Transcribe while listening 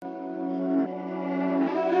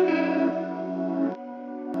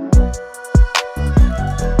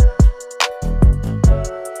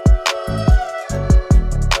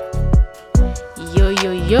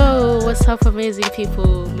What's up, amazing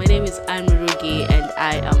people? My name is Anne Murugi and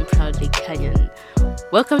I am proudly Kenyan.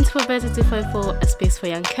 Welcome to Better 254, a space for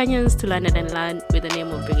young Kenyans to learn and learn with the name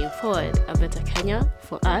of bringing forward a better Kenya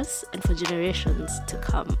for us and for generations to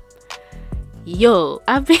come. Yo,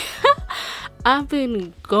 I've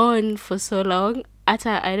been gone for so long. I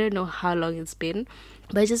don't know how long it's been,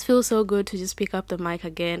 but it just feels so good to just pick up the mic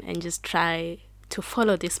again and just try to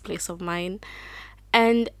follow this place of mine.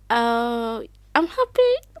 And I'm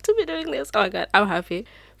happy to be doing this. Oh my god, I'm happy.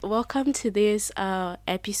 Welcome to this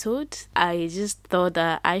episode. I just thought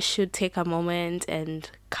that I should take a moment and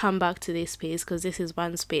come back to this space because this is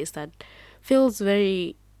one space that feels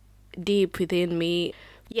very deep within me.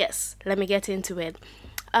 Yes, let me get into it.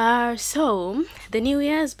 So the new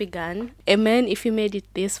year has begun. Amen. If you made it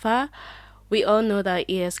this far, we all know that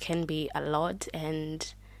years can be a lot,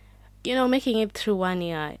 and making it through 1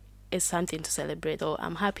 year is something to celebrate. Or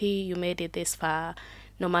I'm happy you made it this far,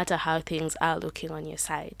 no matter how things are looking on your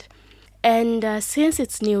side. And since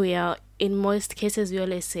it's New Year, in most cases we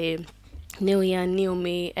always say, New Year, new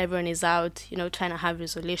me. Everyone is out, trying to have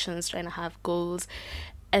resolutions, trying to have goals.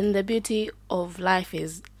 And the beauty of life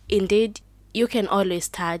is, indeed, you can always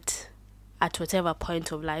start at whatever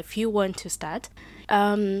point of life you want to start.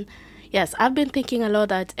 Yes, I've been thinking a lot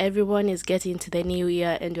that everyone is getting to the new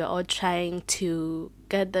year and we're all trying to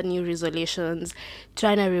get the new resolutions,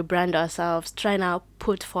 trying to rebrand ourselves, trying to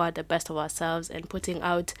put forward the best of ourselves and putting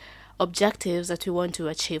out objectives that we want to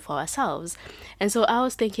achieve for ourselves. And so I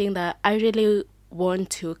was thinking that I really want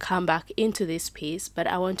to come back into this space, but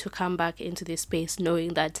I want to come back into this space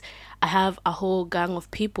knowing that I have a whole gang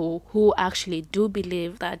of people who actually do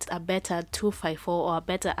believe that a better 254 or a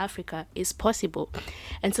better Africa is possible.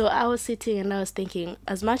 And so I was sitting and I was thinking,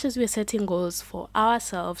 as much as we're setting goals for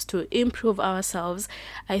ourselves to improve ourselves,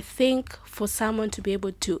 I think for someone to be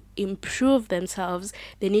able to improve themselves,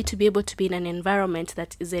 they need to be able to be in an environment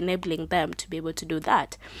that is enabling them to be able to do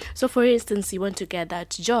that. So for instance, you want to get that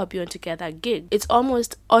job, you want to get that gig. It's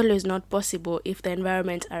almost always not possible if the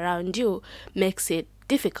environment around you makes it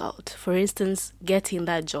difficult. For instance, getting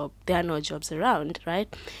that job, there are no jobs around,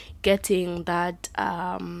 right? Getting that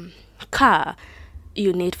car,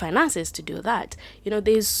 you need finances to do that.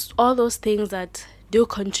 There's all those things that do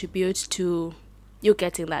contribute to you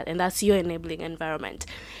getting that, and that's your enabling environment.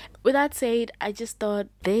 With that said, I just thought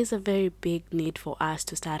there's a very big need for us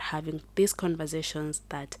to start having these conversations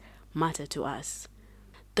that matter to us.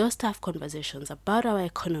 Those tough conversations about our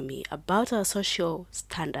economy, about our social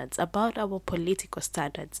standards, about our political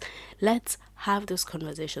standards. Let's have those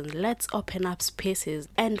conversations. Let's open up spaces.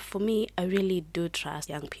 And for me, I really do trust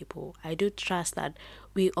young people. I do trust that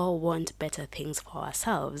we all want better things for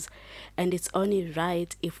ourselves. And it's only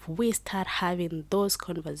right if we start having those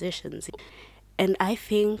conversations. And I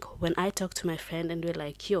think when I talk to my friend and we're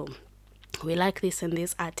like, yo, we like this and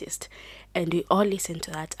this artist, and we all listen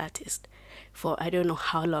to that artist for I don't know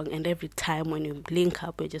how long, and every time when you link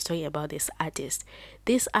up, we're just talking about this artist.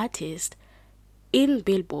 This artist, in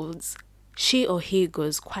billboards, she or he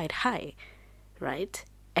goes quite high, right?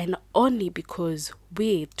 And only because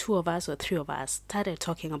we, 2 of us or 3 of us, started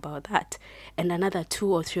talking about that, and another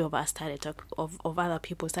 2 or 3 of us started of other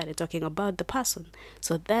people started talking about the person.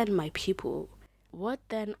 So then, my people, what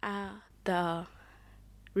then are the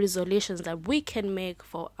resolutions that we can make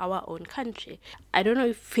for our own country? I don't know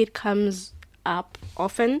if it comes up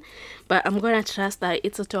often, but I'm going to trust that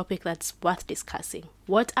it's a topic that's worth discussing.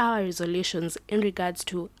 What are our resolutions in regards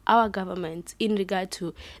to our government, in regard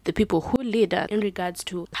to the people who lead us, in regards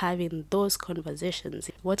to having those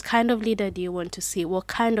conversations? What kind of leader do you want to see? What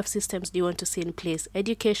kind of systems do you want to see in place?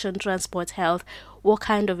 Education, transport, health, what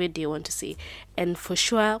kind of it do you want to see? And for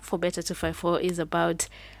sure, for Better 254 is about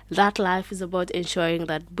that life, is about ensuring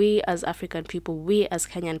that we as African people, we as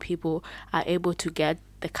Kenyan people are able to get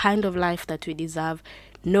the kind of life that we deserve,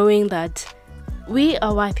 knowing that we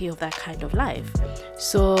are worthy of that kind of life.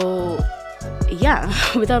 So yeah,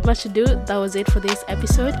 without much ado, that was it for this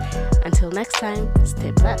episode. Until next time,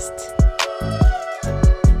 stay blessed.